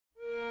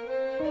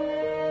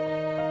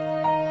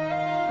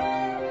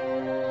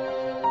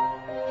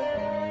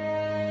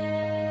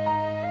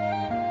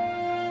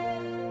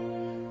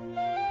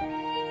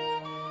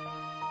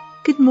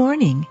Good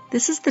morning.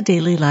 This is the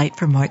Daily Light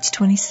for March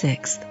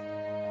 26th.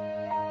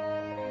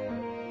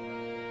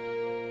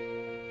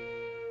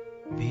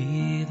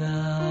 Be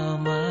thou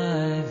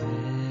my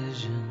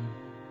vision,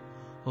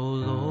 O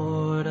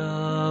Lord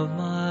of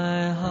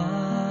my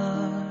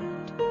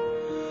heart,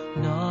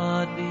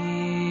 not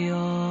be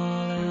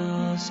all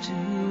else to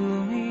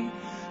me,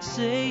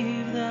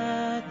 save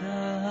that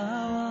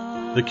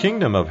thou art. The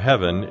kingdom of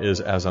heaven is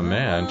as a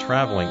man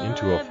traveling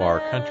into a far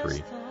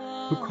country,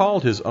 who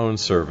called his own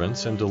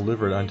servants and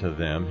delivered unto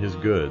them his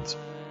goods,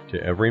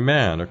 to every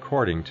man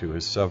according to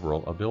his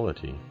several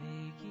ability.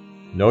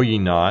 Know ye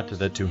not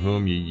that to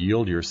whom ye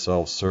yield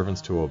yourselves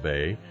servants to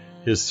obey,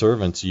 his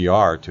servants ye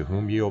are to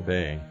whom ye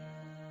obey?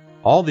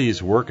 All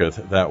these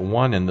worketh that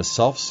one and the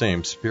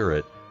selfsame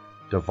Spirit,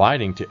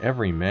 dividing to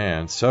every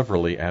man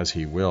severally as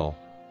he will.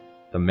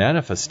 The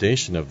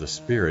manifestation of the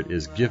Spirit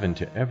is given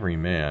to every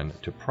man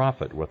to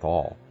profit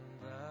withal.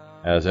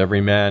 As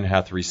every man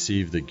hath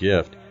received the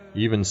gift,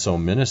 even so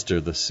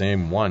minister the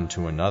same one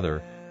to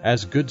another,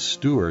 as good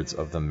stewards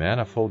of the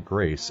manifold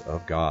grace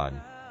of God.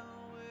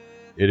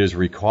 It is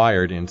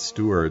required in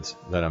stewards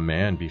that a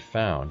man be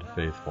found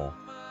faithful.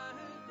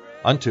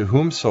 Unto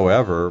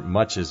whomsoever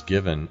much is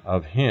given,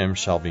 of him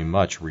shall be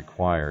much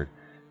required,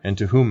 and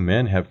to whom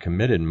men have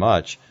committed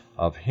much,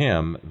 of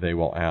him they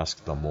will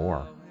ask the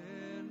more.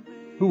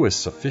 Who is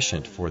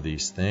sufficient for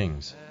these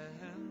things?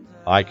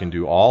 I can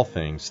do all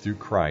things through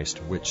Christ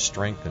which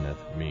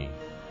strengtheneth me.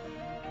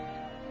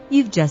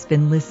 You've just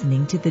been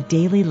listening to the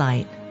Daily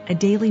Light, a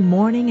daily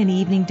morning and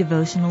evening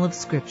devotional of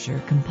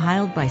Scripture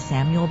compiled by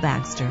Samuel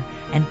Bagster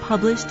and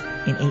published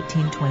in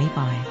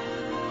 1825.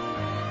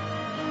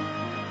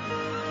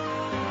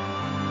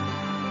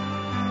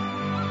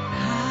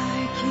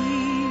 High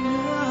King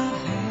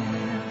of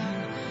heaven,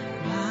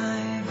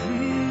 my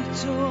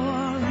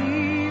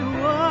victory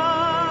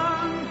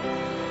won,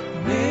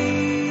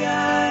 may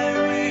I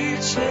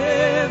reach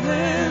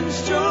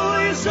heaven's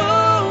joy,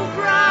 so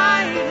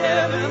bright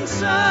heaven's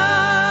sun.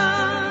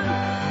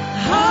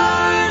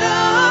 Heart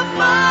of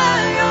my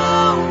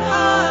own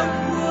heart,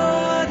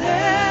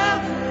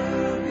 whatever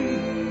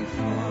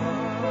befall,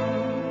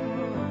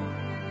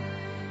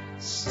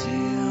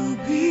 still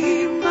be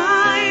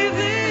my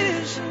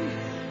vision,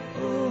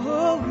 O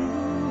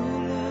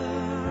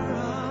ruler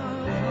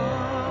of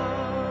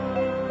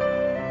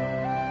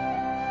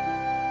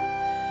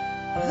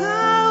all.